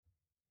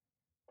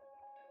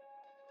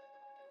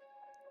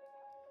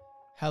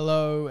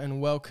Hello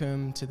and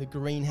welcome to the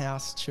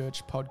Greenhouse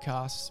Church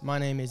podcast. My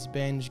name is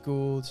Benj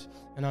Gould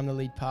and I'm the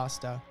lead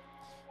pastor.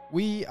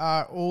 We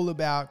are all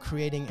about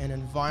creating an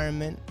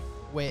environment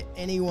where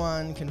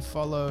anyone can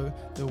follow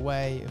the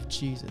way of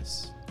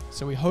Jesus.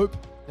 So we hope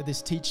that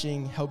this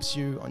teaching helps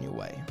you on your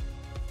way.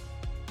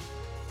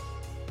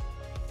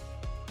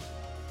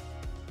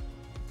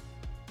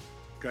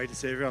 Great to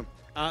see everyone.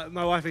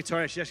 My wife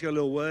Victoria, she actually got a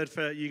little word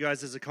for you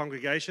guys as a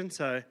congregation,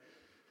 so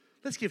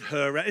let's give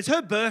her it's her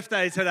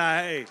birthday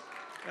today.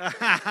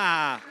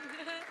 Thank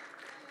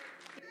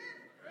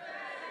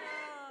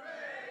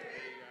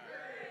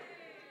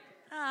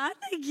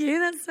you.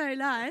 That's so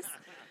nice.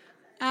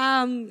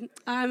 I'm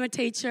a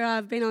teacher.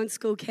 I've been on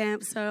school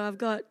camp, so I've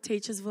got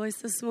teacher's voice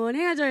this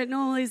morning. I don't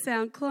normally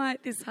sound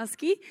quite this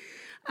husky.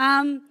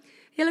 I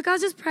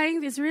was just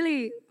praying this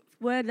really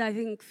word that I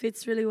think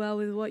fits really well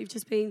with what you've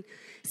just been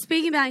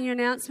speaking about in your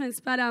announcements.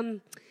 But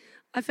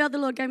I felt the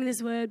Lord gave me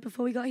this word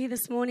before we got here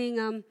this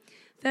morning.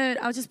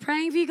 That I was just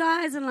praying for you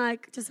guys and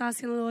just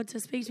asking the Lord to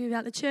speak to me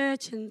about the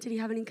church and did he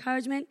have an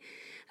encouragement.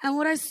 And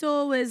what I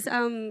saw was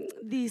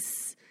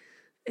this,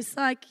 it's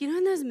like, you know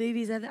in those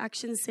movies they have the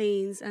action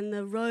scenes and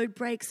the road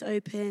breaks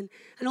open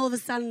and all of a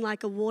sudden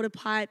like a water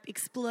pipe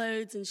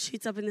explodes and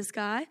shoots up in the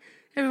sky.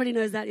 Everybody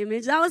knows that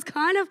image. That was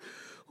kind of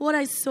what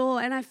I saw,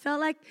 and I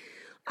felt like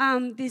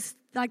the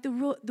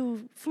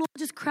floor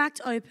just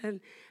cracked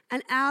open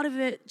and out of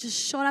it just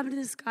shot up into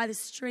the sky this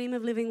stream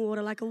of living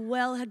water, like a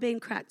well had been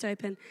cracked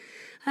open.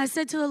 And I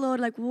said to the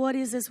Lord, what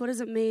is this? What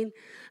does it mean?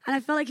 And I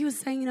felt like he was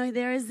saying,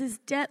 there is this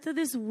depth of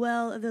this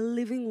well of the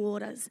living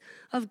waters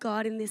of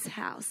God in this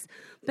house.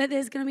 But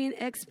there's going to be an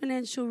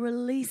exponential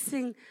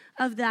releasing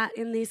of that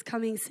in this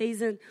coming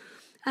season.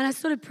 And I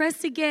sort of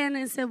pressed again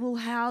and said, well,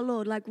 how,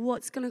 Lord?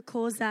 What's going to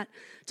cause that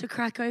to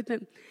crack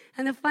open?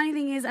 And the funny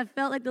thing is, I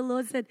felt like the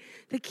Lord said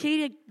the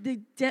key to the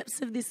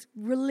depths of this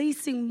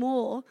releasing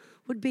more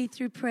would be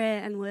through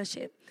prayer and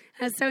worship.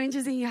 And it's so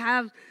interesting you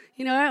have,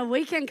 a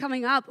weekend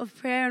coming up of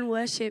prayer and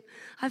worship.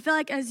 I feel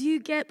like as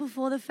you get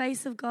before the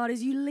face of God,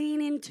 as you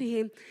lean into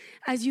him,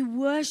 as you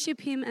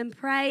worship him and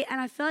pray, and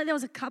I feel like there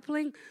was a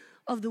coupling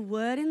of the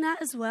word in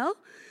that as well.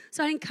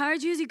 So I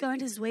encourage you as you go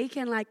into this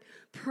weekend,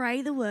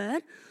 pray the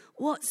word.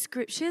 What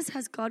scriptures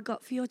has God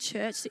got for your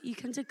church that you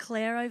can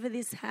declare over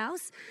this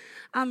house?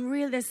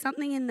 Really, there's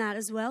something in that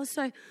as well.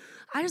 So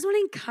I just want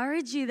to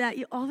encourage you that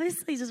you're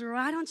obviously just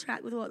right on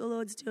track with what the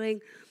Lord's doing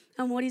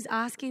and what he's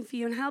asking for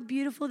you, and how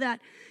beautiful that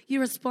you're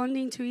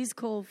responding to his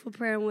call for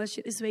prayer and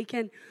worship this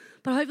weekend.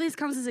 But hopefully this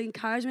comes as an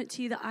encouragement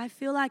to you that I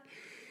feel like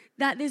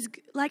that there's,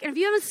 and if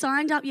you haven't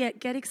signed up yet,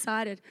 get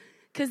excited,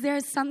 because there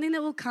is something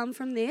that will come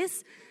from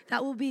this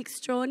that will be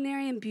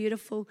extraordinary and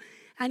beautiful.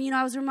 And,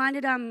 I was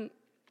reminded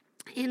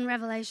in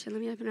Revelation,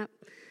 let me open up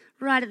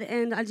right at the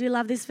end. I do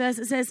love this verse.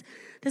 It says,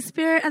 the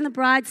Spirit and the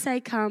bride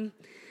say, come,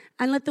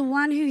 and let the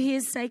one who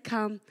hears say,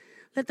 come.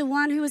 Let the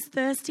one who is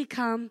thirsty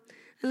come,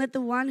 and let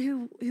the one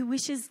who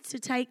wishes to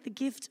take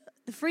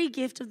the free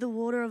gift of the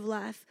water of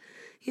life.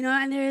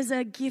 And there is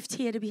a gift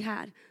here to be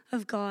had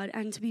of God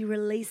and to be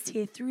released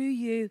here through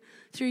you,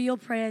 through your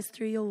prayers,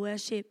 through your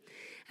worship.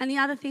 And the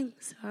other thing,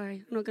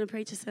 sorry, I'm not going to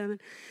preach a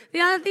sermon. The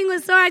other thing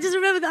was, I just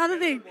remembered the other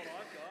thing.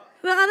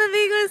 The other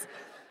thing was,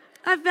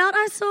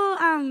 I saw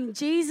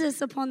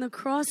Jesus upon the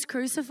cross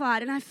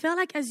crucified, and I felt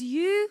like as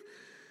you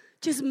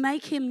just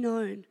make him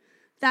known,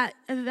 that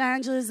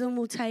evangelism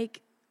will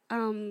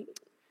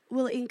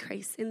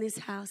increase in this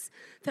house,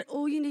 that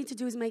all you need to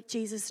do is make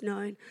Jesus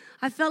known.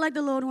 I felt like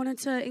the Lord wanted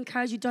to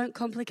encourage you, don't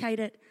complicate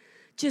it.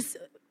 Just,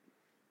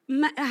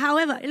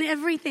 however, in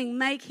everything,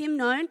 make him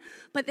known,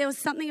 but there was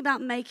something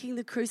about making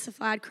the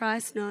crucified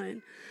Christ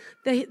known.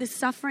 The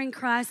suffering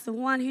Christ, the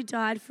one who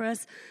died for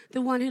us,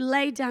 the one who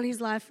laid down his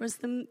life for us,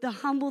 the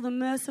humble, the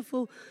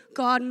merciful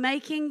God,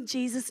 making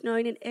Jesus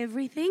known in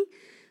everything.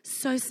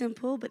 So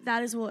simple, but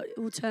that is what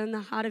will turn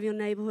the heart of your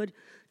neighborhood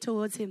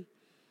towards him.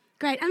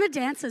 Great. And the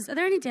dancers. Are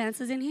there any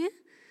dancers in here?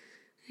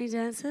 Any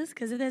dancers?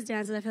 Because if there's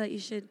dancers, I feel like you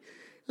should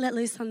let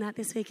loose on that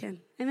this weekend.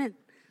 Amen.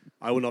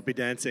 I will not be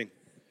dancing.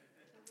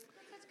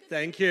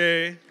 Thank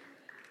you.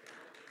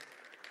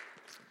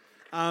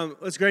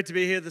 It's great to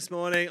be here this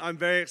morning. I'm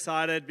very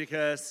excited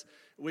because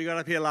we got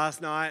up here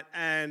last night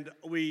and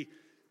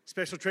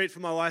special treat for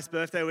my wife's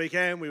birthday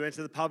weekend. We went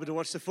to the pub to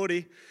watch the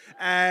footy,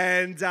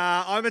 and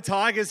I'm a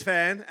Tigers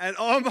fan, and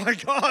oh my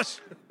gosh,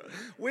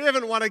 we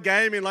haven't won a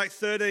game in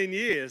 13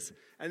 years,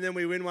 and then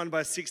we win one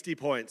by 60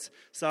 points.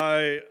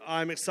 So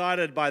I'm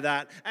excited by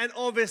that, and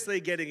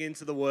obviously getting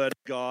into the Word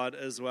of God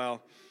as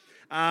well.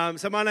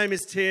 So my name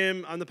is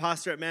Tim. I'm the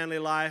pastor at Manly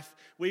Life.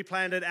 We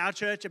planted our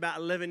church about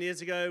 11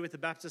 years ago with the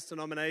Baptist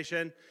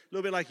denomination. A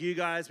little bit like you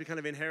guys, we kind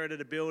of inherited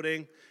a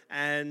building,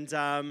 and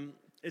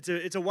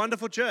it's a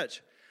wonderful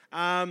church.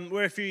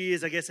 We're a few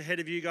years, I guess, ahead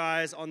of you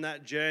guys on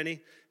that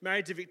journey.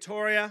 Married to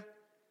Victoria,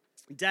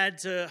 dad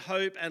to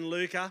Hope and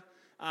Luca.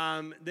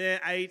 They're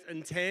 8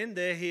 and 10.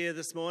 They're here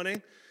this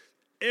morning.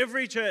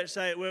 Every church,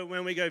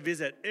 when we go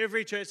visit,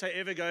 every church they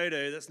ever go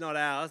to that's not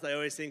ours, they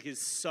always think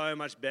is so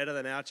much better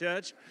than our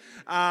church.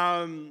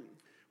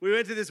 We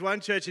went to this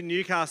one church in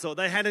Newcastle.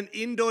 They had an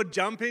indoor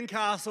jumping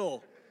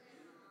castle.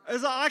 I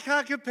was like, I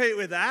can't compete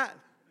with that.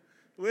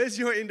 Where's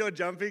your indoor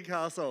jumping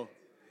castle?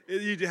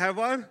 You have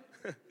one?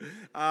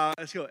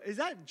 That's cool. Is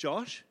that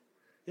Josh?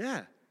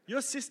 Yeah.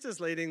 Your sister's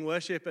leading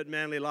worship at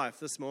Manly Life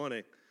this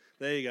morning.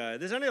 There you go.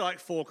 There's only like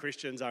 4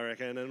 Christians, I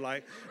reckon, and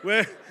like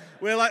we're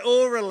like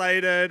all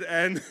related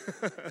and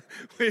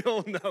we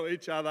all know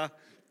each other.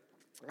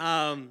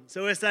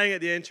 So we're staying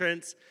at the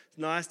entrance. It's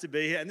nice to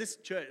be here, and this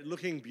church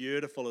looking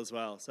beautiful as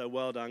well. So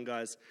well done,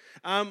 guys.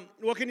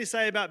 What can you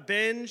say about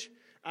Benj?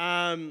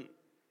 Handsome,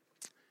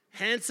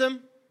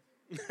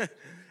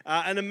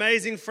 an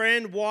amazing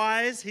friend,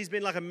 wise. He's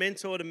been like a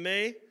mentor to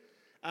me,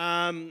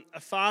 a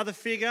father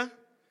figure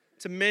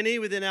to many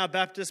within our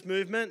Baptist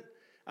movement.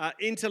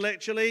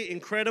 Intellectually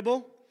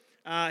incredible.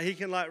 He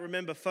can like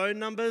remember phone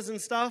numbers and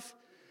stuff.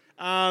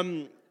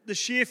 The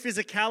sheer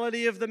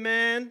physicality of the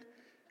man.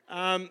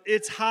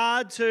 It's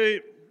hard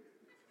to...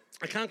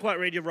 I can't quite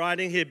read your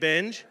writing here,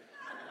 Benj.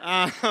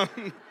 Oh,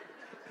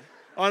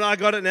 no, I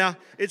got it now.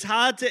 It's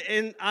hard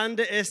to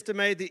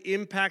underestimate the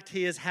impact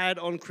he has had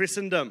on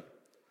Christendom.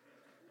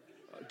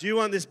 Do you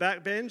want this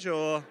back, Benj,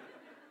 or...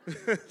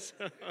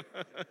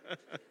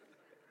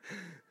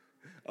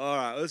 All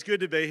right, well, it's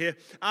good to be here.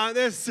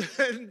 There's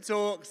certain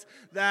talks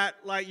that,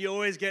 like, you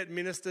always get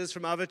ministers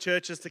from other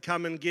churches to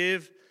come and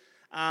give.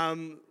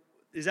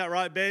 Is that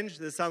right, Benj?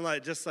 There's some,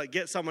 like, just, like,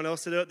 get someone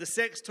else to do it. The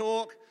sex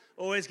talk,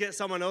 always get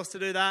someone else to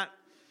do that.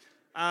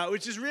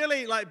 Which is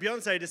really, like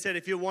Beyonce just said,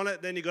 if you want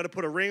it, then you've got to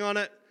put a ring on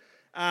it.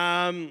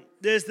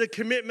 There's the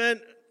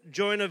commitment,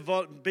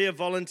 be a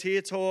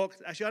volunteer talk.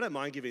 Actually, I don't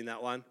mind giving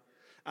that one.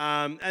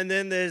 And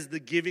then there's the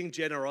giving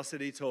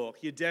generosity talk.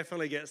 You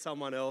definitely get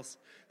someone else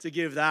to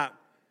give that.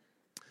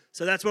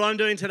 So that's what I'm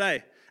doing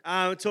today,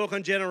 talk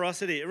on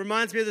generosity. It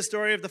reminds me of the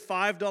story of the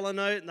 $5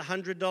 note and the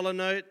 $100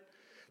 note.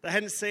 They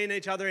hadn't seen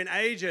each other in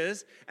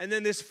ages, and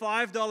then this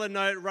 $5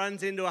 note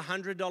runs into a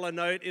 $100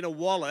 note in a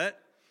wallet,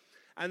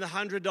 and the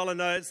 $100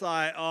 note's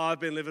like, oh, I've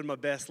been living my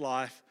best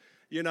life.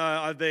 You know,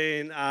 I've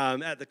been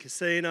at the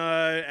casino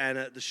and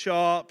at the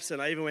shops,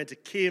 and I even went to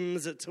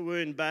Kim's at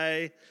Tawoon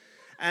Bay.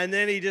 And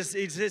then he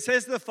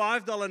says to the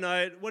 $5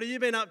 note, what have you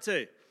been up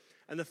to?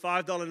 And the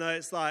 $5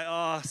 note's like,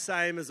 oh,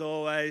 same as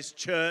always,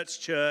 church,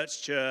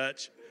 church,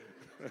 church.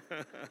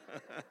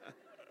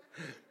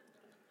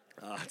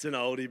 Oh, it's an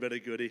oldie but a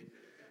goodie.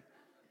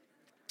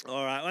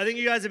 All right, well, I think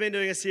you guys have been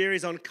doing a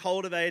series on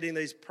cultivating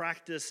these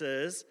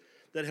practices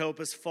that help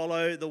us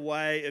follow the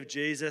way of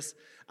Jesus.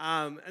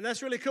 And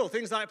that's really cool.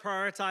 Things like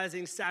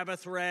prioritizing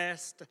Sabbath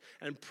rest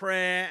and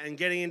prayer and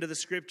getting into the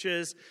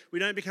scriptures. We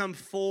don't become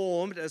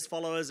formed as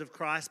followers of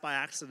Christ by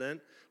accident.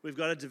 We've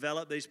got to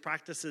develop these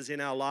practices in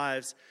our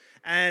lives.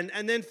 And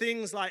then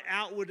things like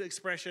outward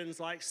expressions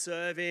like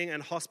serving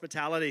and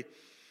hospitality.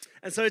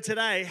 And so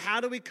today,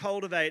 how do we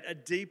cultivate a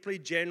deeply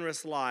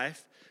generous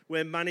life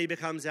where money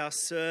becomes our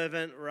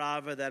servant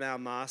rather than our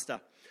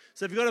master?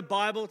 So if you've got a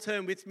Bible,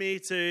 turn with me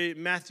to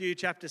Matthew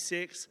chapter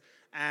 6,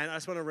 and I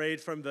just want to read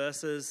from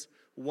verses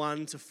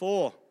 1 to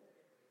 4.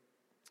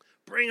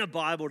 Bring a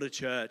Bible to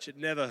church. It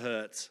never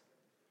hurts.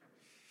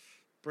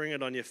 Bring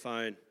it on your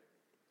phone.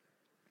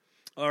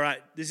 All right,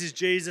 this is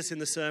Jesus in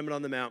the Sermon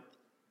on the Mount.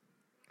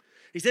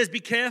 He says, be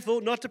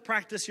careful not to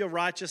practice your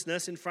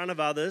righteousness in front of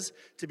others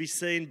to be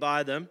seen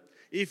by them.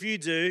 If you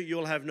do, you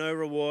will have no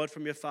reward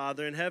from your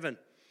Father in heaven.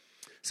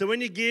 So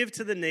when you give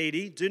to the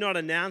needy, do not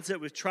announce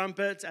it with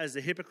trumpets as the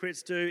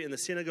hypocrites do in the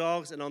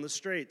synagogues and on the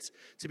streets,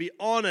 to be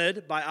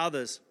honored by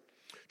others.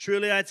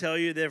 Truly I tell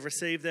you, they've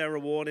received their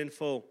reward in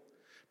full.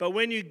 But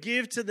when you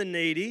give to the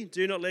needy,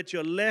 do not let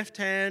your left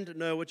hand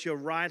know what your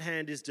right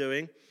hand is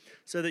doing,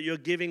 so that your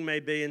giving may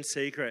be in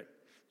secret.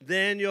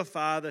 Then your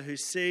Father who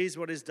sees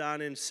what is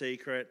done in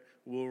secret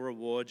will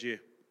reward you.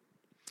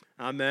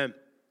 Amen.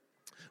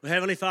 Well,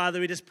 Heavenly Father,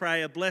 we just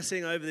pray a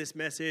blessing over this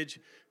message.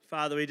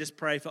 Father, we just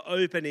pray for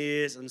open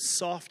ears and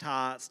soft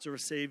hearts to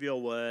receive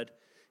your word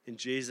in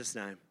Jesus'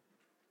 name.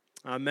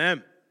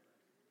 Amen.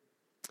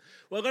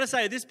 Well, I've got to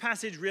say, this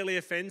passage really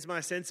offends my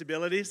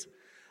sensibilities.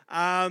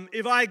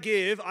 If I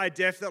give, I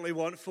definitely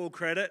want full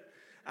credit.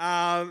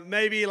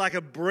 Maybe like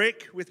a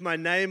brick with my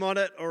name on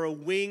it or a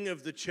wing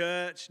of the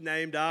church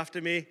named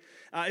after me.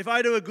 If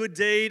I do a good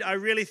deed, I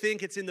really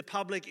think it's in the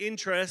public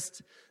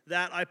interest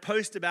that I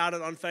post about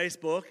it on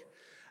Facebook.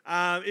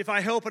 If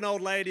I help an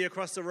old lady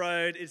across the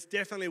road, it's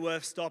definitely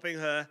worth stopping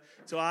her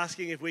to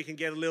asking if we can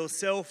get a little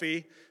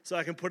selfie so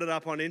I can put it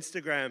up on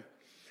Instagram.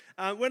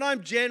 When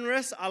I'm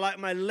generous, I like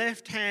my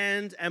left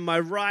hand and my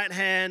right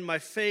hand, my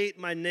feet,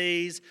 my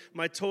knees,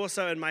 my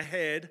torso and my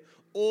head,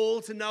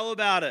 all to know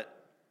about it.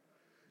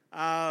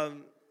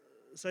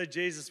 So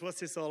Jesus, what's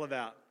this all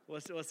about?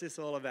 What's this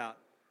all about?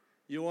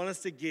 You want us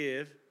to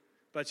give,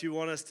 but you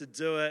want us to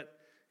do it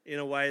in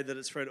a way that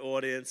it's for an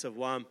audience of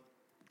one.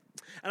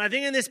 And I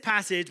think in this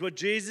passage, what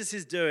Jesus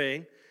is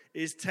doing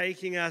is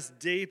taking us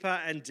deeper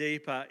and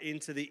deeper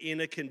into the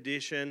inner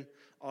condition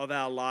of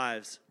our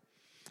lives,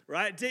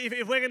 right?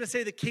 If we're going to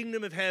see the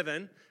kingdom of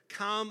heaven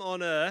come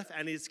on earth,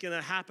 and it's going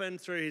to happen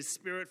through his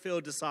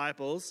spirit-filled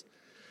disciples,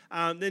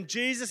 then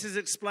Jesus is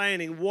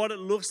explaining what it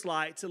looks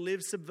like to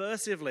live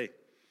subversively,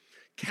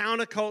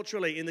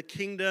 counterculturally in the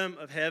kingdom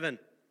of heaven.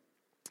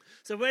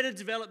 So we're to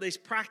develop these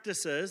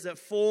practices that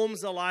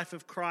forms the life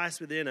of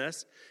Christ within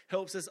us,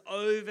 helps us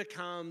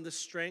overcome the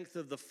strength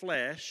of the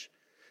flesh.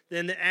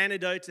 Then the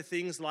antidote to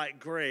things like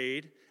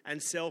greed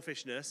and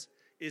selfishness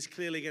is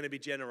clearly going to be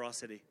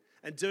generosity,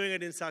 and doing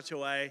it in such a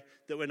way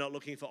that we're not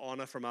looking for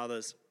honor from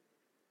others.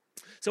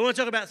 So I want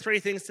to talk about three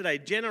things today.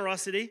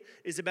 Generosity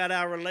is about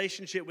our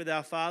relationship with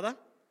our Father.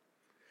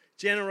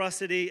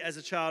 Generosity as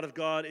a child of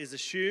God is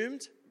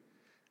assumed.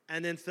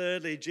 And then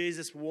thirdly,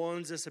 Jesus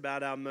warns us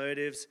about our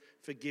motives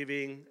for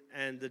giving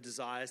and the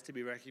desires to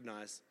be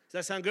recognized. Does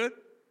that sound good?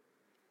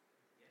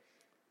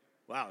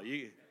 Wow,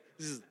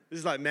 this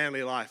is like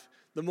manly life.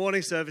 The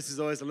morning service is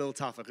always a little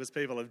tougher because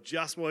people have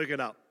just woken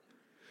up.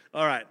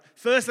 All right.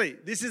 Firstly,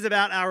 this is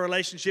about our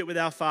relationship with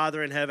our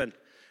Father in heaven.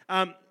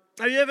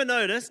 Have you ever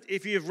noticed,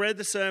 if you've read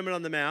the Sermon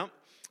on the Mount,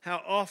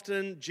 how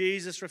often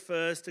Jesus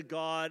refers to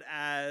God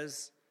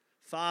as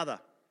Father?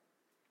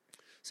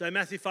 So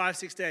Matthew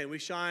 5:16, we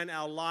shine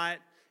our light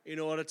in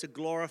order to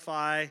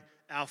glorify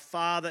our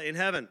Father in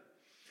heaven.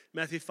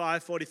 Matthew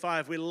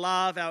 5:45, we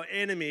love our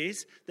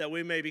enemies that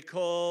we may be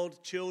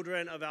called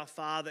children of our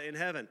Father in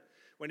heaven.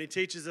 When he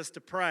teaches us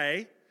to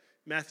pray,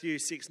 Matthew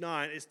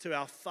 6:9, is to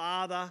our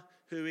Father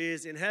who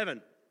is in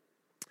heaven.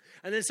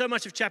 And then so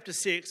much of chapter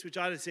 6, which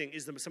I just think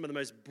is some of the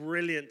most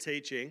brilliant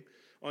teaching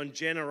on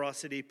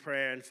generosity,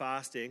 prayer, and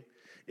fasting,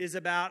 is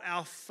about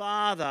our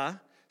Father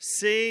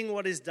seeing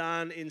what is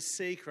done in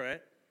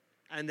secret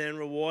and then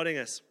rewarding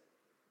us.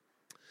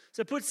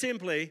 So put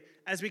simply,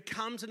 as we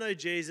come to know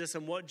Jesus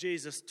and what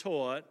Jesus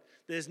taught,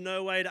 there's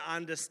no way to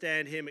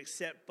understand him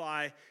except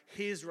by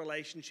his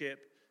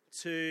relationship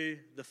to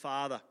the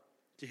Father,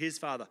 to his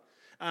Father.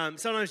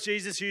 Sometimes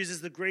Jesus uses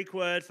the Greek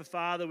word for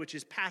father, which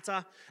is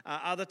pater.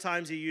 Other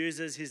times he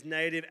uses his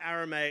native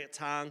Aramaic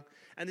tongue.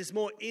 And this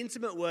more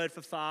intimate word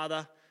for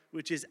father,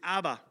 which is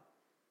Abba.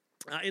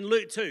 In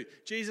Luke 2,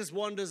 Jesus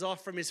wanders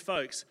off from his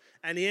folks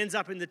and he ends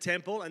up in the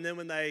temple. And then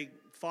when they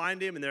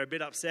find him and they're a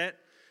bit upset,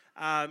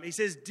 he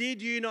says,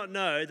 "Did you not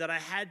know that I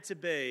had to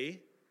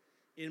be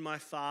in my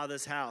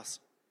Father's house?"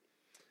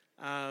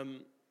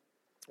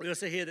 We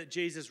also hear that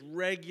Jesus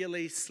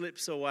regularly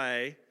slips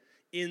away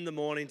in the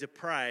morning to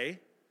pray,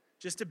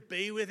 just to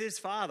be with his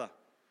Father.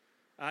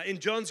 In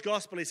John's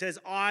Gospel, he says,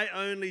 "I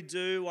only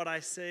do what I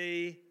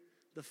see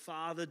the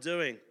Father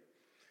doing."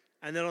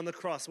 And then on the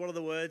cross, what are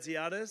the words he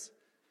utters?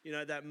 You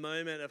know, that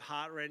moment of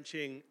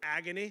heart-wrenching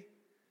agony.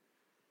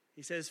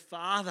 He says,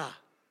 "Father,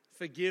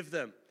 forgive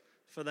them,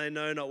 for they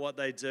know not what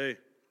they do."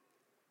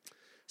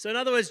 So in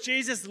other words,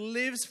 Jesus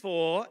lives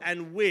for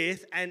and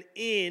with and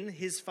in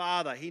his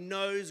Father. He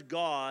knows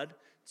God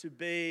to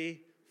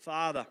be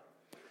Father.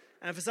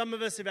 And for some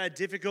of us who've had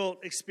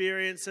difficult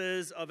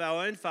experiences of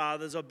our own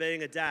fathers or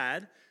being a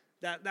dad,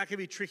 that can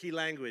be tricky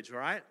language,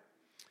 right?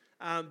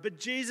 But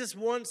Jesus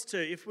wants to,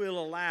 if we'll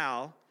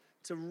allow,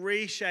 to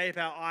reshape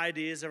our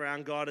ideas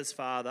around God as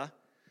Father.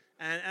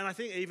 And I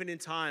think even in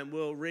time,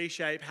 we'll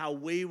reshape how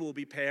we will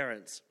be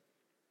parents.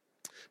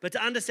 But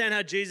to understand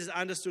how Jesus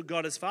understood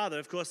God as Father,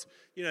 of course,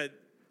 you know,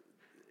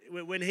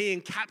 when he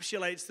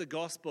encapsulates the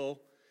gospel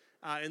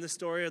in the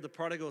story of the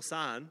prodigal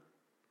son,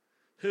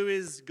 who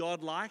is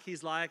God like?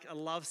 He's like a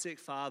lovesick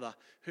father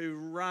who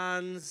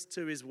runs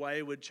to his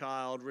wayward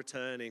child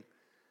returning.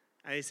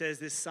 And he says,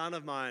 "This son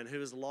of mine who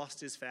was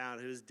lost is found,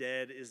 who is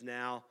dead is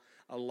now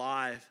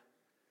alive."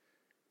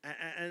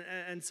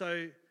 And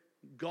so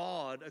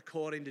God,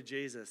 according to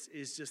Jesus,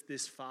 is just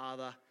this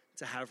father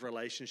to have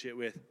relationship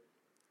with.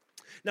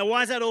 Now,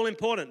 why is that all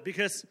important?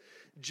 Because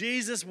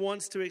Jesus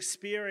wants to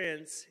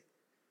experience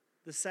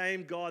the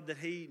same God that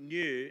he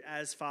knew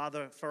as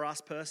Father for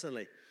us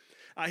personally.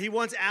 He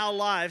wants our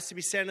lives to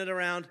be centered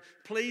around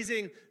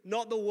pleasing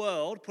not the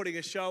world, putting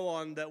a show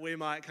on that we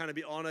might kind of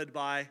be honored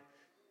by,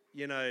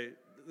 you know,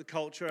 the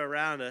culture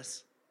around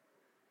us,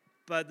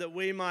 but that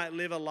we might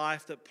live a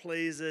life that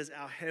pleases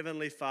our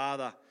Heavenly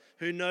Father,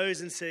 who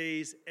knows and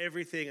sees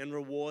everything and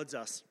rewards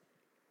us.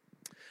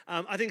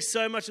 I think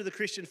so much of the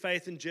Christian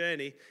faith and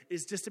journey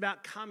is just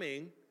about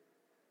coming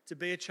to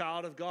be a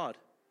child of God.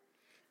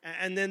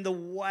 And then the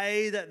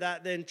way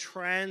that then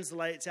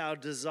translates our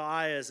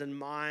desires and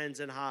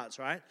minds and hearts,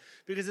 right?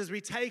 Because as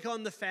we take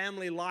on the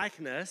family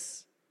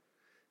likeness,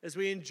 as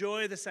we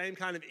enjoy the same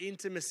kind of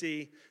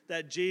intimacy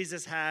that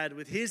Jesus had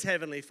with his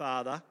Heavenly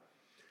Father,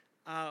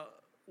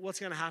 what's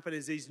going to happen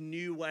is these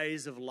new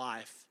ways of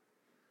life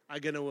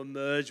are going to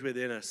emerge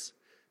within us.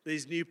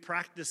 These new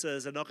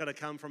practices are not going to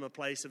come from a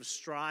place of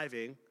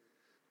striving,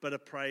 but a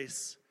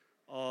place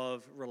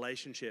of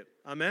relationship.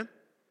 Amen?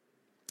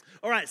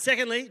 All right,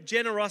 secondly,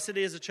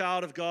 generosity as a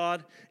child of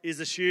God is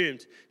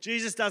assumed.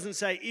 Jesus doesn't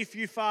say if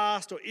you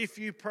fast or if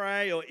you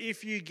pray or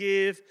if you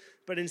give,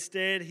 but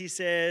instead he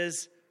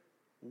says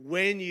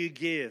when you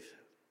give.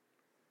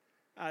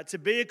 To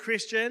be a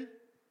Christian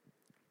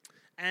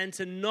and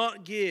to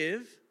not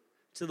give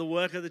to the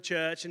work of the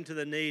church and to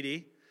the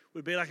needy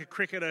would be like a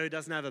cricketer who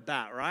doesn't have a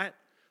bat, right?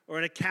 or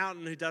an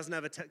accountant who doesn't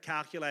have a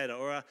calculator,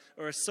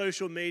 or a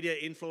social media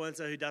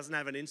influencer who doesn't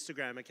have an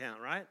Instagram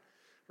account, right?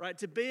 Right?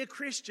 To be a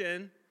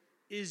Christian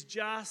is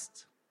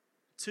just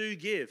to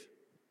give.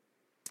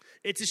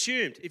 It's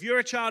assumed. If you're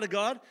a child of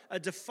God, a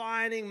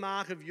defining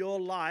mark of your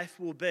life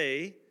will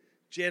be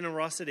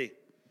generosity.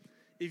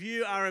 If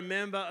you are a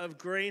member of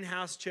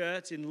Greenhouse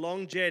Church in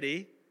Long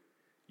Jetty,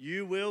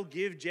 you will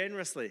give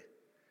generously.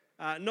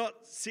 Not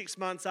 6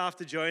 months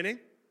after joining,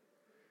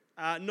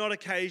 not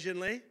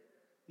occasionally,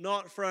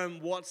 not from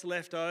what's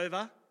left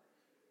over,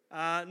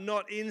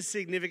 not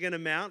insignificant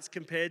amounts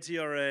compared to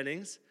your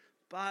earnings,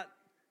 but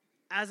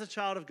as a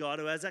child of God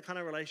who has that kind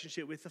of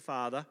relationship with the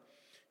Father,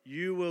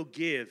 you will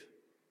give.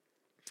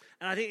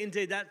 And I think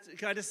indeed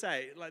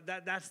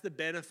that's the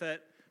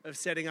benefit of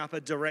setting up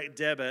a direct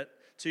debit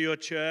to your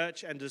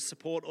church and to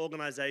support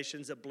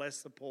organizations that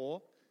bless the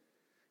poor.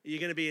 You're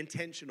going to be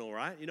intentional,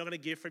 right? You're not going to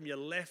give from your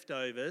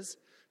leftovers,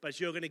 but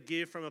you're going to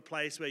give from a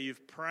place where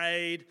you've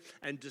prayed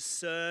and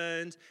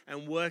discerned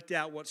and worked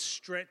out what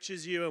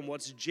stretches you and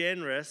what's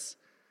generous,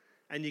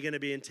 and you're going to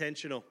be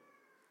intentional.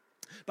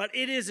 But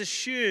it is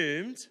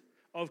assumed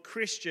of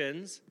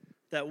Christians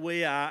that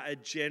we are a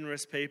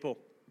generous people.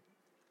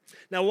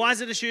 Now, why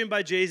is it assumed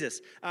by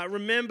Jesus?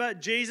 Remember,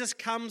 Jesus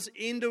comes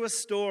into a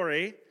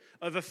story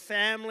of a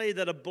family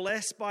that are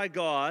blessed by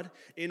God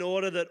in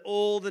order that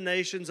all the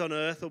nations on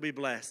earth will be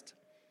blessed.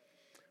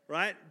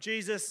 Right?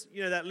 Jesus,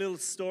 that little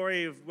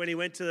story of when he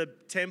went to the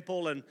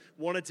temple and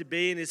wanted to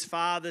be in his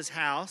Father's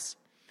house,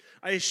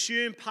 I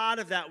assume part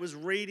of that was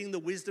reading the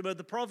wisdom of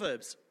the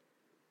Proverbs.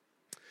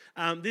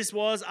 This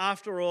was,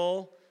 after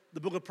all,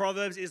 the book of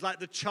Proverbs is like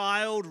the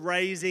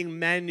child-raising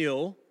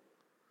manual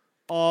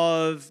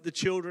of the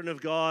children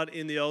of God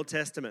in the Old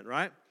Testament,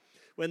 right?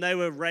 When they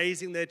were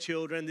raising their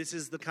children, this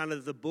is the kind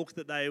of the book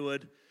that they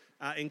would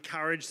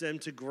encourage them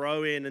to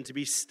grow in and to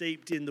be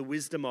steeped in the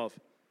wisdom of.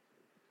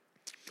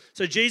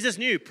 So Jesus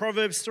knew,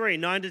 Proverbs 3,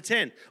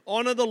 9-10,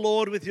 honor the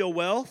Lord with your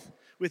wealth,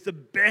 with the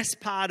best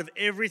part of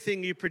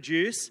everything you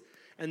produce,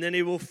 and then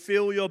he will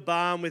fill your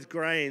barn with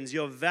grains.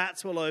 Your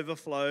vats will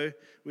overflow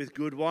with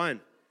good wine.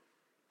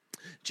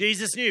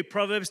 Jesus knew,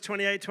 Proverbs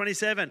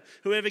 28-27,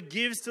 whoever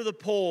gives to the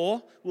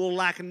poor will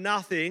lack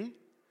nothing,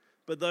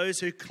 but those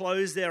who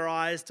close their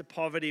eyes to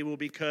poverty will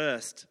be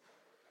cursed.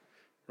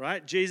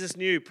 Right? Jesus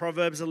knew,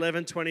 Proverbs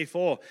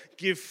 11-24,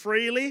 give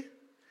freely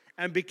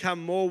and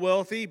become more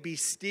wealthy, be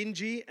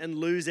stingy and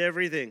lose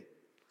everything.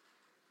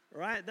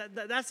 Right?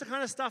 That's the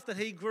kind of stuff that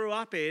he grew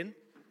up in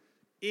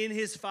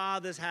his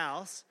Father's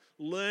house,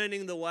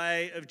 learning the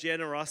way of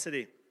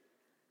generosity.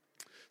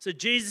 So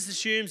Jesus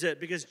assumes it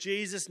because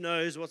Jesus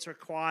knows what's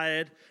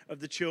required of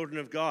the children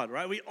of God,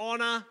 right? We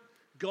honor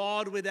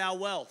God with our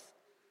wealth.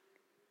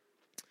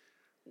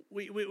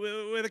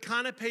 We're the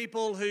kind of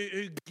people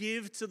who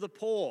give to the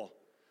poor,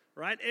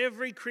 right?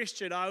 Every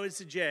Christian, I would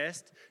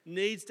suggest,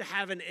 needs to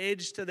have an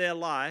edge to their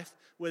life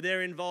where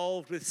they're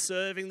involved with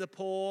serving the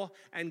poor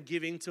and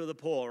giving to the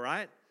poor,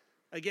 right?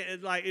 Again,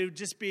 it would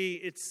just be,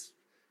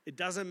 it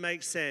doesn't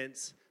make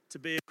sense to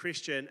be a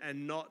Christian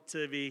and not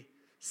to be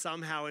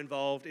somehow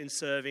involved in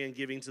serving and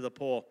giving to the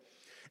poor.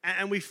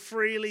 And we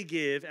freely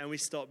give and we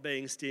stop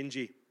being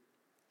stingy.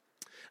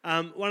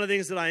 One of the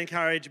things that I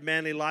encourage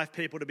Manly Life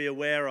people to be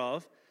aware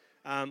of,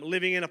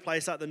 living in a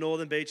place like the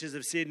northern beaches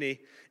of Sydney,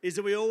 is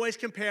that we always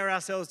compare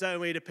ourselves, don't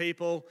we, to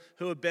people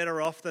who are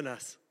better off than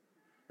us,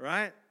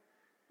 right?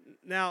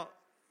 Now,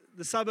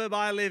 the suburb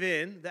I live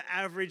in, the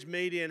average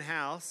median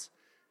house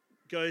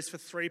goes for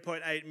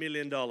 $3.8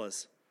 million,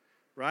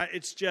 right?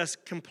 It's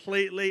just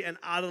completely and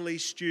utterly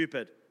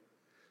stupid.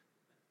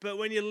 But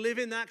when you live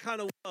in that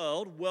kind of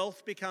world,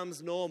 wealth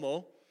becomes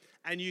normal,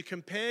 and you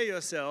compare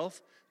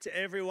yourself to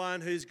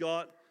everyone who's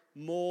got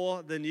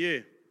more than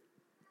you.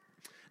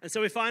 And so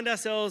we find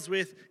ourselves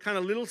with kind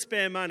of little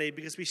spare money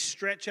because we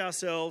stretch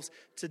ourselves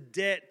to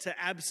debt, to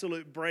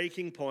absolute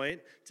breaking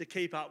point to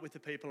keep up with the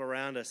people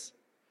around us,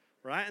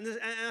 right? And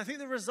I think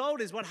the result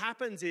is what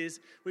happens is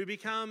we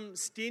become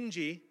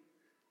stingy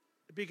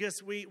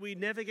because we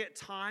never get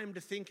time to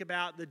think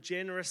about the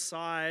generous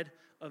side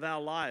of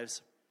our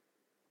lives.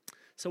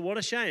 So what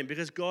a shame,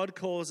 because God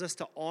calls us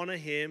to honor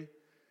him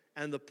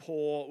and the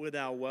poor with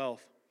our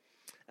wealth.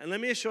 And let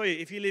me assure you,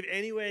 if you live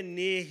anywhere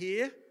near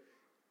here,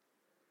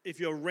 if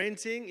you're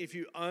renting, if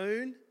you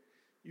own,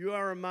 you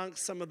are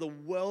amongst some of the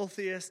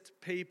wealthiest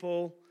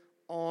people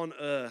on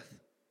earth.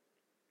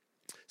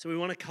 So we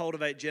want to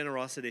cultivate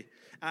generosity.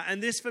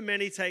 And this for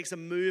many takes a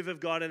move of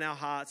God in our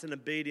hearts and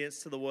obedience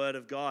to the word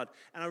of God.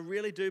 And I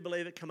really do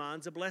believe it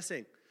commands a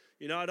blessing.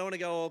 I don't want to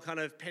go all kind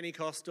of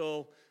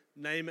Pentecostal,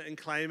 name it and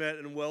claim it,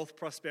 and wealth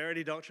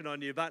prosperity doctrine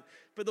on you. But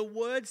the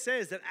word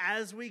says that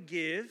as we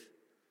give,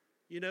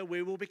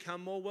 we will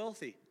become more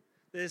wealthy.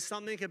 There's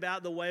something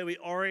about the way we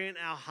orient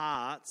our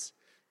hearts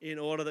in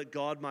order that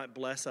God might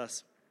bless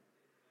us.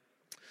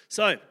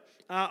 So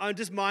I'm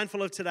just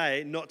mindful of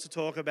today not to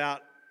talk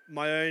about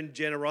my own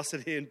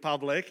generosity in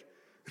public.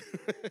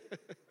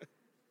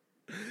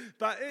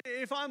 But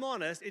if I'm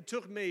honest, it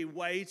took me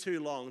way too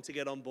long to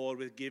get on board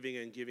with giving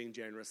and giving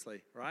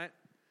generously, right?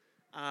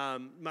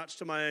 much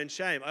to my own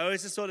shame. I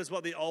always just thought it's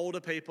what the older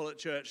people at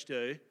church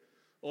do,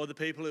 or the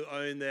people who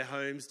own their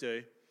homes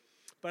do.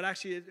 But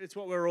actually, it's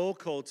what we're all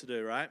called to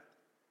do, right?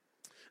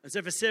 And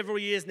so for several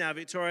years now,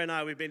 Victoria and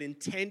I, we've been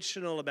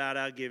intentional about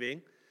our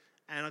giving.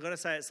 And I've got to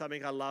say, it's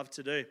something I love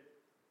to do.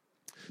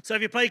 So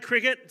if you play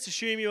cricket, it's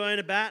assumed you own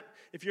a bat.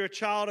 If you're a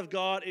child of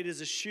God, it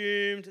is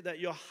assumed that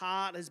your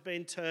heart has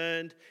been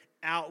turned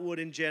outward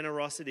in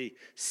generosity.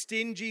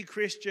 Stingy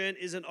Christian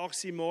is an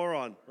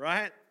oxymoron,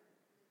 right?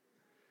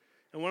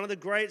 And one of the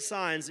great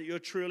signs that you're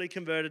truly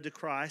converted to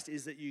Christ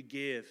is that you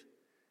give.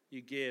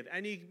 You give.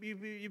 And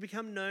you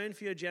become known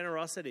for your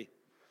generosity.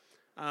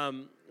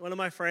 One of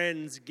my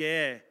friends,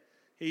 Gare,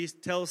 he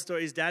tells a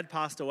story. His dad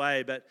passed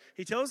away, but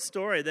he tells a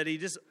story that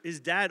his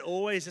dad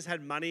always just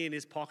had money in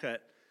his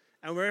pocket.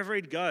 And wherever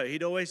he'd go,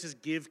 he'd always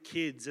just give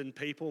kids and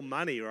people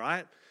money,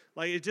 right?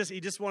 Like he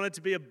just wanted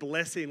to be a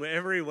blessing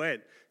wherever he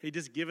went. He'd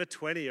just give a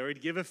 20 or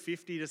he'd give a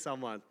 50 to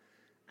someone.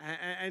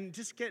 And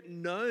just get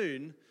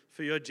known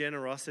for your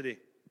generosity.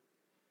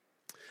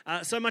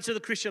 So much of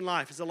the Christian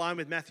life is aligned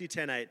with Matthew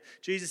 10:8.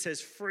 Jesus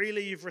says,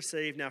 freely you've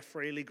received, now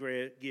freely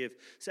give.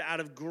 So out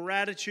of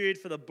gratitude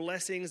for the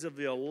blessings of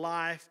your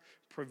life,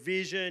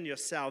 provision, your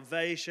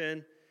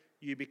salvation,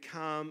 you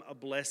become a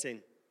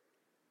blessing.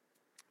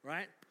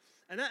 Right?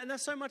 And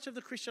that's so much of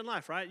the Christian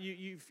life, right?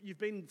 You've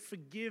been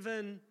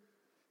forgiven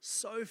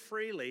so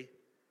freely.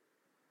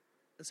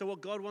 And so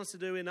what God wants to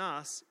do in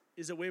us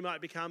is that we might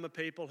become a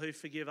people who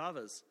forgive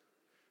others,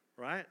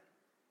 right?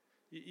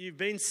 You've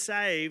been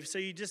saved, so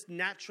you just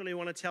naturally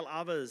want to tell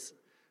others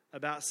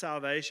about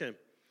salvation.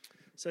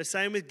 So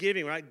same with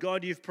giving, right?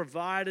 God, you've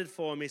provided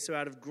for me, so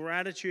out of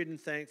gratitude and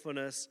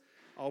thankfulness,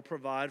 I'll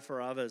provide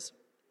for others.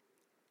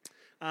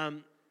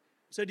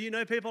 So do you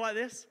know people like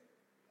this?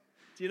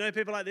 Do you know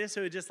people like this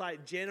who are just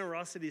like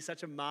generosity is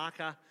such a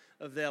marker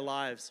of their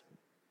lives?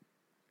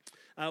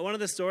 One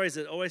of the stories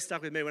that always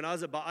stuck with me when I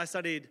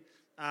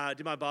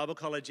did my Bible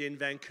college in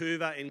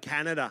Vancouver in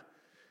Canada.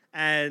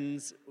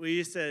 And we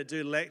used to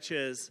do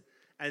lectures,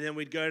 and then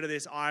we'd go to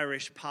this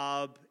Irish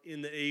pub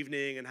in the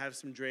evening and have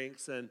some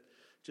drinks and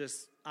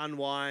just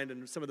unwind.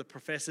 And some of the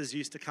professors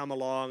used to come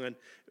along, and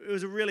it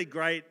was a really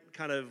great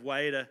kind of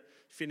way to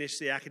finish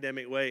the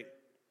academic week.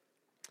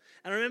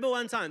 And I remember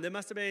one time, there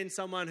must have been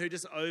someone who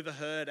just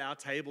overheard our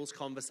table's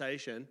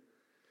conversation,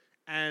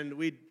 and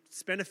we'd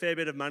spent a fair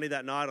bit of money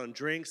that night on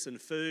drinks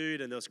and food,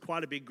 and there was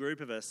quite a big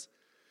group of us.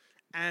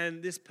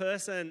 And this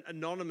person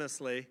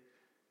anonymously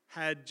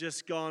had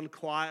just gone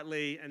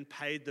quietly and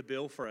paid the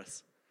bill for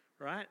us,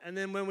 right? And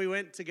then when we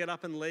went to get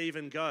up and leave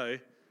and go,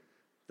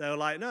 they were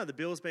like, no, the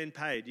bill's been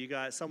paid. You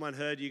guys, someone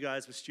heard you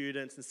guys were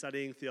students and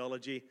studying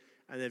theology,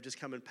 and they've just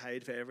come and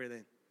paid for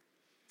everything,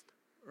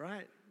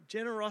 right?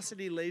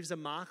 Generosity leaves a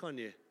mark on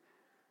you,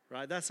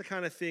 right? That's the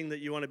kind of thing that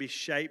you want to be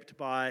shaped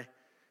by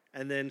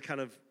and then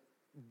kind of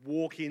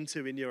walk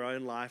into in your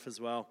own life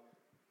as well.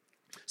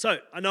 So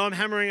I know I'm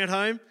hammering at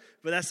home,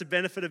 but that's the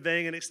benefit of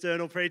being an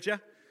external preacher.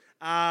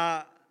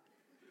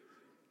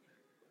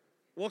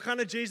 What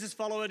kind of Jesus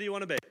follower do you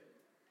want to be?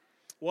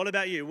 What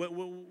about you?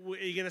 Are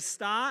you going to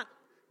start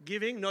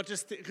giving? Not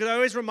just because I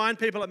always remind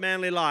people at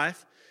Manly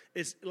Life,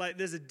 it's like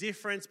there's a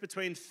difference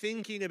between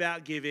thinking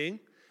about giving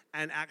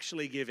and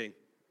actually giving.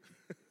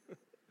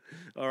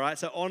 All right,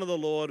 so honor the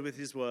Lord with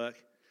his work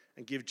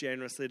and give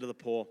generously to the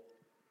poor.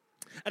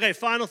 Okay,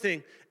 final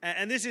thing,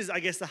 and this is, I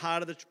guess, the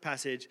heart of the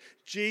passage.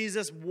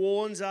 Jesus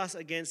warns us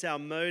against our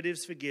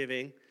motives for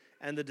giving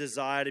and the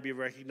desire to be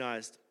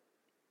recognized.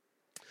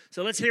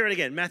 So let's hear it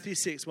again. Matthew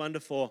 6,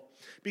 1-4.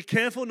 Be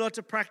careful not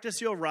to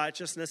practice your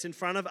righteousness in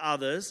front of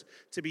others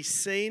to be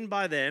seen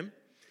by them.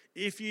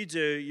 If you do,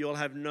 you'll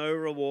have no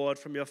reward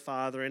from your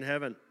Father in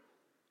heaven.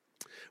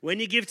 When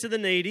you give to the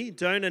needy,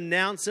 don't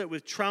announce it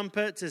with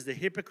trumpets as the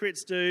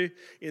hypocrites do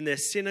in their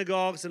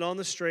synagogues and on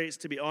the streets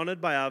to be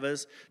honored by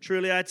others.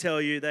 Truly I tell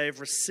you, they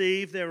have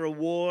received their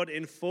reward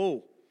in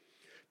full.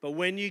 But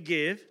when you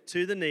give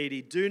to the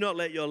needy, do not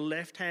let your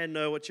left hand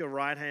know what your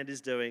right hand is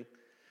doing,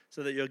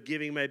 so that your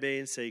giving may be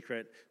in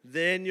secret.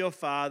 Then your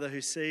Father who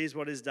sees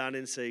what is done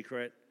in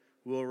secret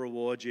will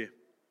reward you.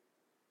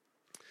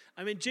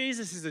 I mean,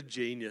 Jesus is a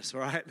genius,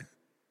 right?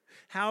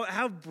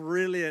 How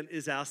brilliant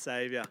is our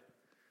Savior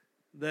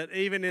that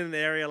even in an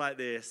area like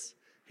this,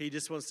 he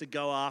just wants to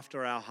go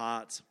after our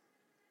hearts.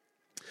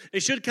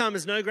 It should come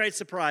as no great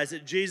surprise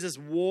that Jesus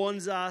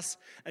warns us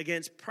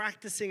against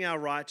practicing our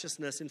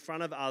righteousness in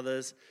front of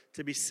others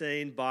to be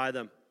seen by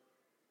them.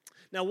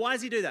 Now, why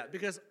does he do that?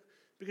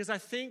 Because I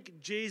think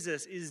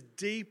Jesus is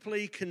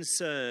deeply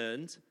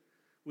concerned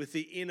with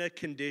the inner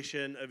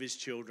condition of his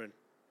children.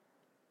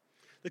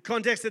 The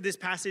context of this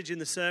passage in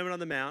the Sermon on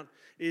the Mount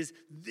is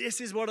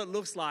this is what it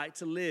looks like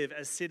to live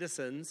as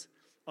citizens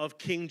of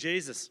King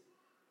Jesus.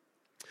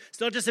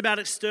 It's not just about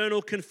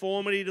external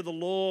conformity to the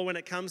law when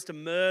it comes to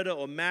murder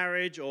or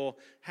marriage or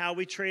how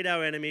we treat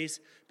our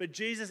enemies, but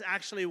Jesus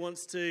actually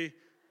wants to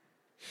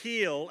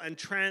heal and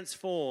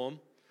transform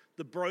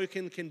the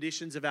broken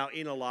conditions of our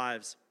inner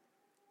lives.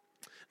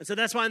 And so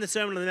that's why in the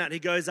Sermon on the Mount, he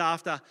goes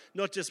after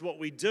not just what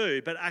we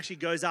do, but actually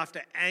goes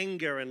after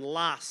anger and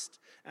lust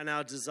and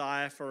our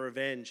desire for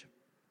revenge.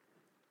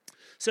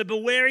 So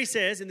beware, he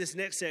says in this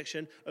next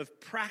section,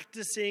 of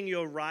practicing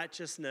your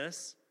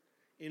righteousness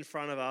in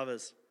front of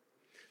others.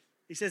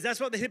 He says that's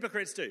what the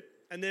hypocrites do,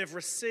 and they've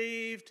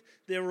received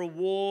their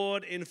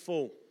reward in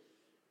full.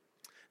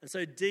 And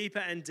so deeper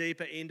and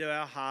deeper into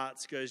our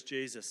hearts goes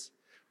Jesus,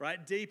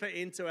 right? Deeper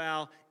into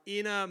our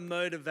inner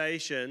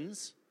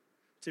motivations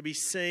to be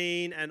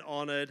seen and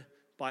honored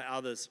by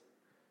others.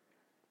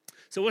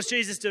 So what's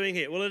Jesus doing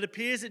here? Well, it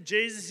appears that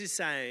Jesus is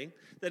saying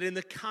that in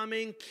the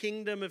coming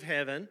kingdom of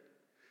heaven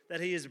that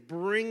he is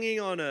bringing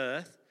on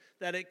earth,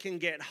 that it can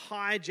get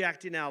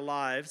hijacked in our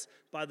lives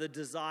by the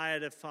desire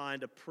to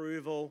find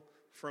approval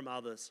from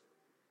others,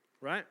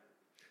 right?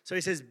 So he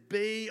says,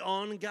 be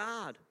on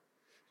guard.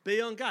 Be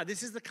on guard.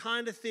 This is the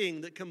kind of thing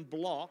that can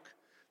block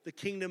the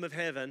kingdom of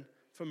heaven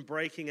from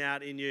breaking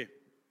out in you.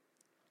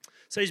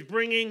 So he's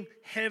bringing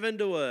heaven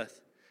to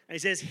earth. And he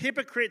says,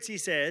 hypocrites, he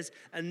says,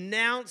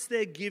 announce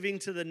their giving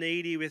to the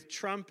needy with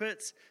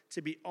trumpets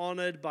to be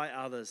honored by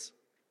others.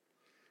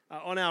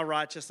 On our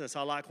righteousness,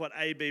 I like what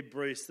A.B.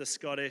 Bruce, the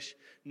Scottish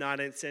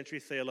 19th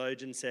century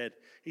theologian, said.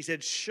 He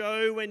said,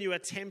 show when you are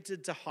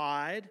tempted to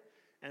hide,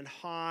 and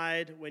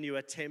hide when you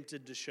are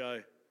tempted to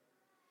show.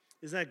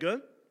 Isn't that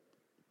good?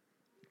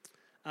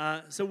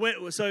 So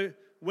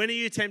when are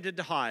you tempted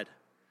to hide?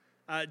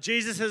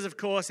 Jesus has, of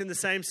course, in the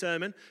same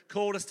sermon,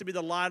 called us to be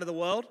the light of the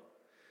world,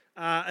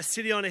 a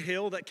city on a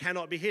hill that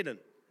cannot be hidden,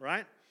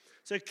 right?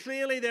 So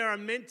clearly there are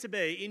meant to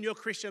be, in your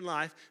Christian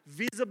life,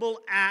 visible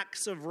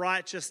acts of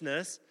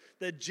righteousness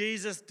that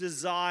Jesus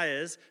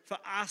desires for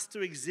us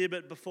to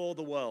exhibit before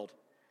the world.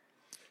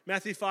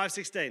 Matthew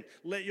 5:16,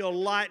 let your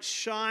light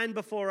shine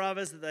before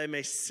others that they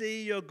may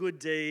see your good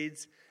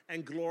deeds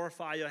and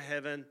glorify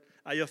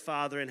your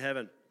Father in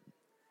heaven.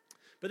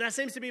 But that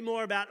seems to be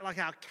more about like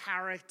our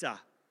character,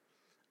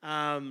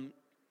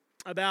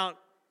 about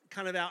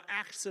kind of our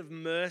acts of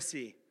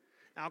mercy,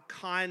 our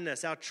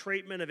kindness, our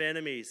treatment of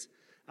enemies,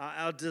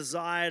 our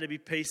desire to be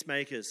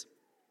peacemakers.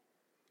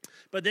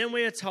 But then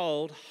we are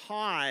told,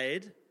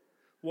 hide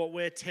what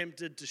we're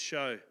tempted to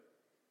show,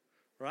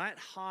 right?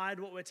 Hide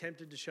what we're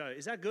tempted to show.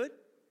 Is that good?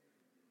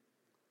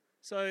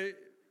 So,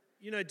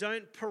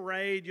 don't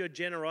parade your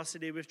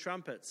generosity with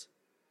trumpets.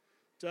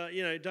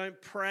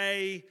 Don't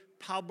pray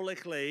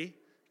publicly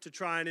to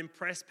try and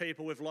impress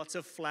people with lots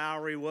of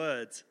flowery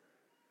words,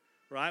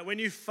 right? When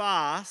you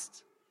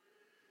fast,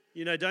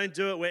 don't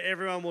do it where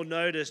everyone will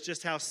notice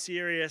just how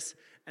serious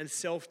and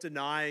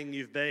self-denying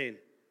you've been,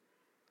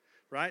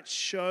 right?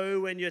 Show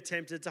when you're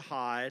tempted to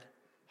hide.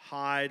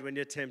 Hide when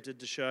you're tempted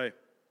to show.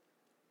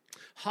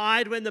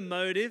 Hide when the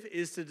motive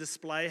is to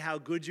display how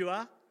good you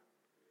are,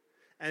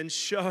 and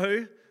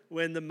show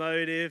when the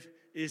motive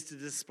is to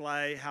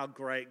display how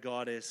great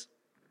God is.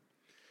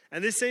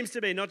 And this seems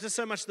to be not just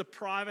so much the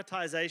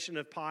privatization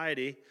of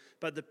piety,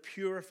 but the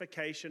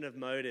purification of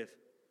motive.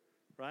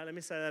 Right? Let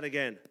me say that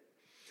again.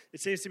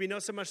 It seems to be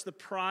not so much the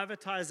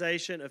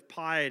privatization of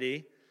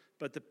piety,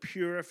 but the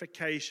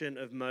purification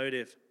of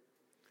motive.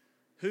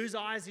 Whose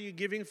eyes are you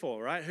giving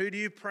for, right? Who do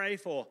you pray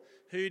for?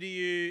 Who do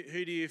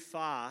you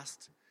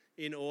fast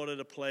in order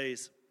to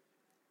please?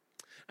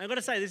 I've got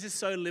to say, this is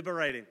so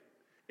liberating.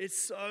 It's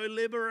so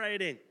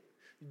liberating.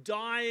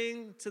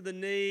 Dying to the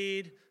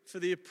need for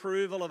the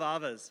approval of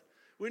others.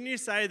 Wouldn't you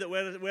say that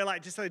we're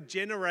like just a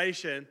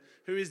generation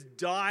who is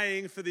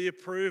dying for the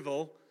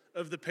approval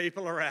of the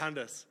people around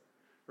us,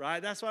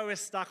 right? That's why we're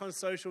stuck on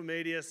social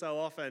media so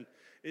often,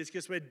 is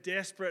because we're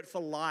desperate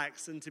for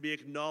likes and to be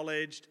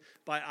acknowledged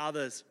by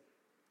others.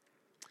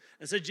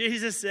 And so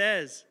Jesus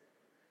says,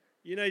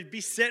 be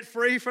set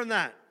free from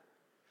that.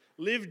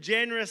 Live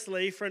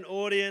generously for an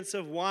audience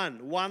of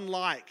one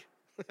like,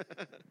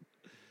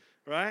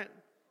 right?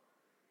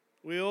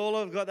 We all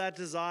have got that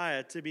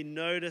desire to be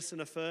noticed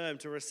and affirmed,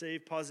 to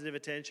receive positive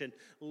attention.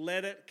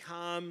 Let it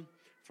come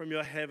from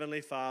your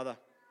heavenly Father.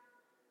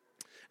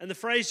 And the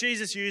phrase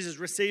Jesus uses,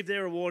 receive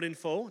their reward in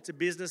full, it's a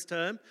business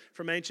term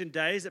from ancient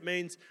days. It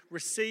means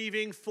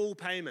receiving full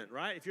payment,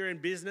 right? If you're in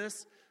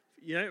business,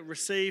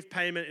 receive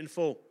payment in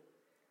full.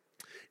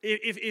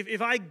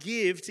 If I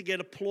give to get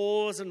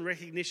applause and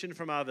recognition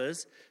from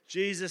others,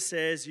 Jesus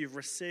says you've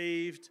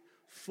received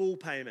full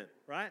payment,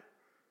 right?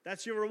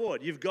 That's your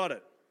reward. You've got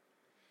it.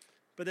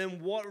 But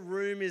then what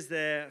room is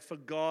there for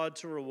God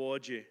to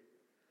reward you?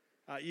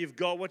 You've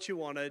got what you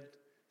wanted.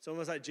 It's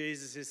almost like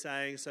Jesus is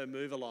saying, so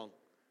move along,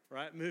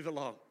 right? Move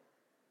along.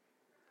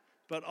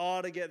 But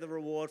to get the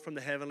reward from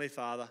the Heavenly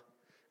Father.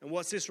 And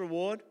what's this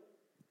reward?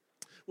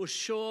 Well,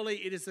 surely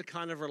it is the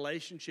kind of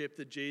relationship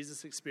that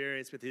Jesus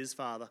experienced with his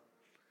Father,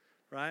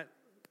 right?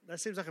 That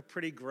seems like a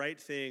pretty great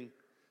thing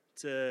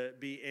to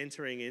be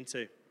entering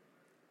into.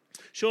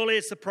 Surely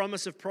it's the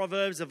promise of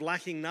Proverbs of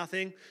lacking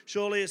nothing.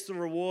 Surely it's the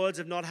rewards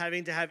of not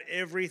having to have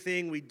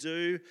everything we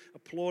do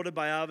applauded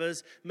by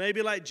others.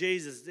 Maybe like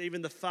Jesus,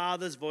 even the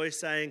Father's voice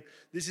saying,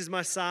 this is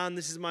my son,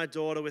 this is my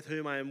daughter with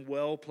whom I am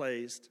well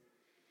pleased.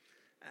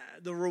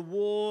 The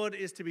reward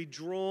is to be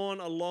drawn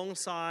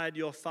alongside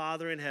your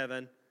Father in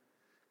heaven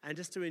and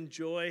just to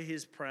enjoy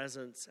his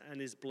presence and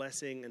his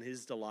blessing and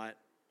his delight.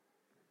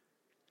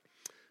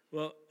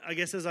 Well, I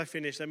guess as I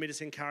finish, let me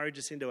just encourage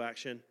us into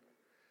action.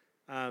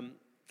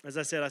 As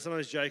I said, I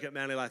sometimes joke at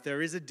Manly Life,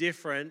 there is a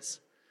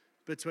difference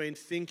between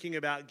thinking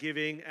about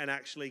giving and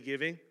actually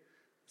giving.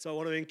 So I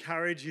want to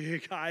encourage you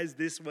guys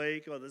this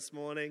week or this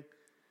morning,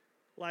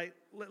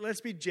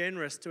 let's be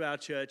generous to our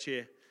church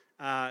here,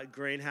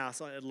 Greenhouse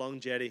at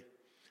Long Jetty.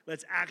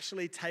 Let's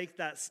actually take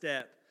that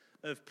step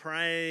of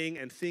praying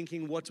and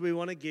thinking, what do we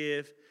want to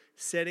give,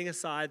 setting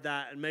aside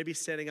that, and maybe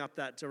setting up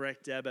that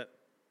direct debit.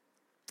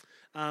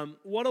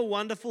 What a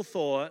wonderful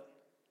thought.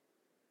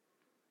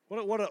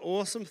 What an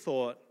awesome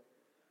thought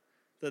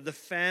that the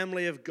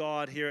family of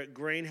God here at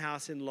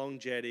Greenhouse in Long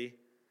Jetty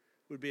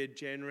would be a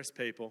generous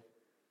people.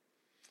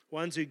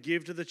 Ones who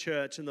give to the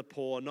church and the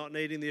poor, not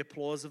needing the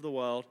applause of the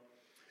world.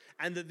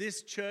 And that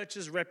this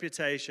church's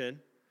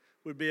reputation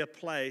would be a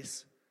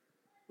place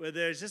where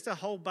there's just a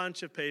whole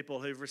bunch of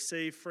people who've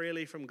received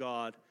freely from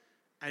God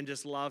and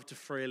just love to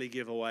freely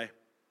give away.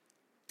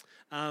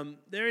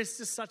 There is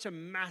just such a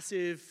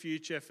massive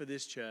future for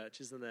this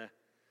church, isn't there?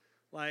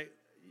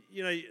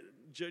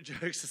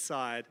 Jokes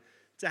aside,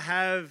 to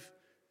have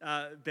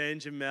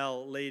Benj and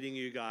Mel leading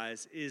you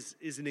guys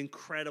is an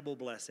incredible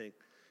blessing.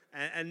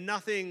 And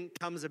nothing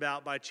comes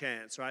about by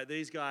chance, right?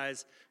 These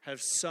guys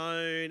have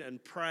sown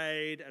and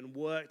prayed and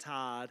worked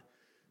hard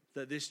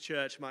that this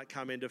church might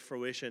come into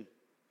fruition.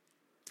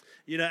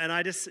 And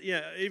I just,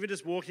 even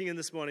just walking in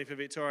this morning for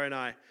Victoria and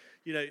I,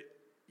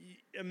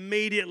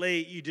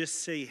 immediately you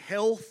just see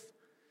health,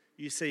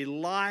 you see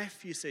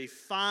life, you see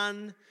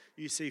fun,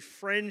 you see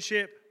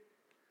friendship,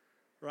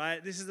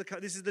 right? This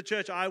is the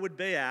church I would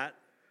be at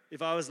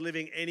if I was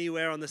living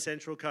anywhere on the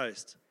Central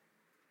Coast.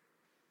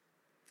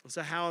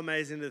 So how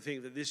amazing to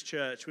think that this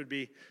church would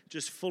be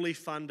just fully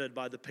funded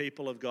by the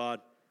people of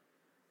God.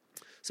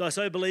 So I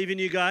so believe in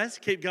you guys.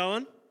 Keep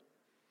going.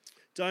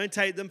 Don't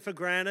take them for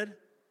granted,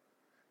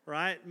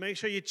 right? Make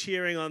sure you're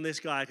cheering on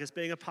this guy because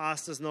being a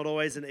pastor is not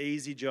always an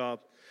easy job.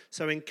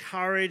 So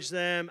encourage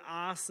them,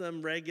 ask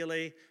them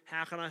regularly,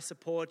 how can I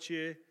support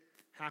you?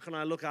 How can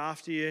I look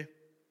after you?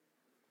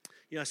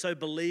 So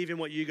believe in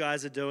what you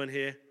guys are doing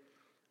here.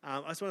 I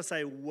just want to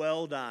say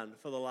well done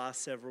for the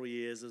last several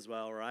years as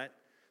well, right?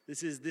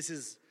 This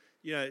is,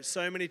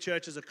 so many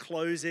churches are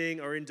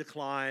closing or in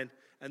decline,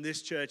 and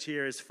this church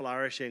here is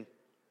flourishing.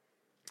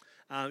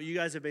 You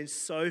guys have been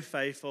so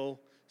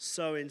faithful,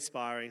 so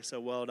inspiring, so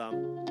well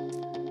done.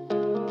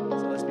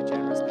 So let's be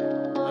generous,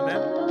 people.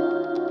 Amen.